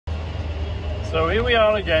So here we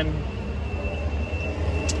are again.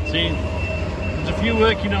 See, there's a few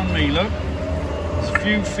working on me, look. There's a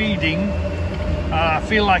few feeding. I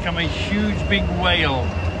feel like I'm a huge big whale,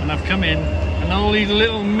 and I've come in and all these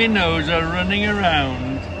little minnows are running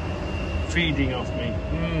around feeding off me.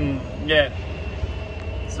 Yeah.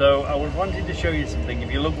 So I was wanting to show you something.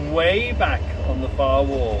 If you look way back on the far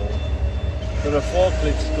wall, there are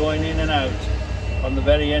forklifts going in and out on the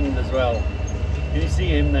very end as well. Can you see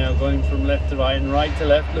him now going from left to right and right to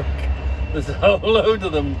left? Look, there's a whole load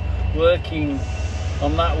of them working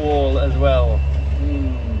on that wall as well.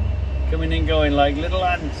 Coming and going like little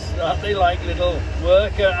ants, aren't they? Like little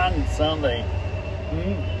worker ants, aren't they?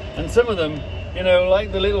 And some of them, you know,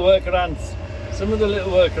 like the little worker ants, some of the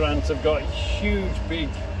little worker ants have got huge, big,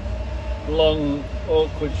 long,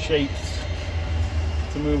 awkward shapes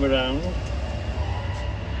to move around.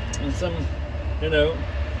 And some, you know,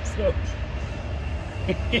 so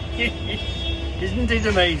isn't it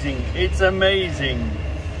amazing? It's amazing.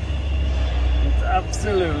 It's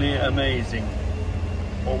absolutely amazing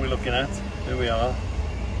what we're looking at. Here we are.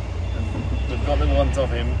 And we've got the want of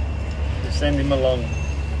him. We send him along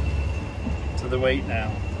to the weight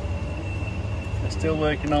now. They're still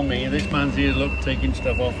working on me. This man's here, look, taking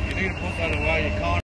stuff off. You need to put that away, you can't.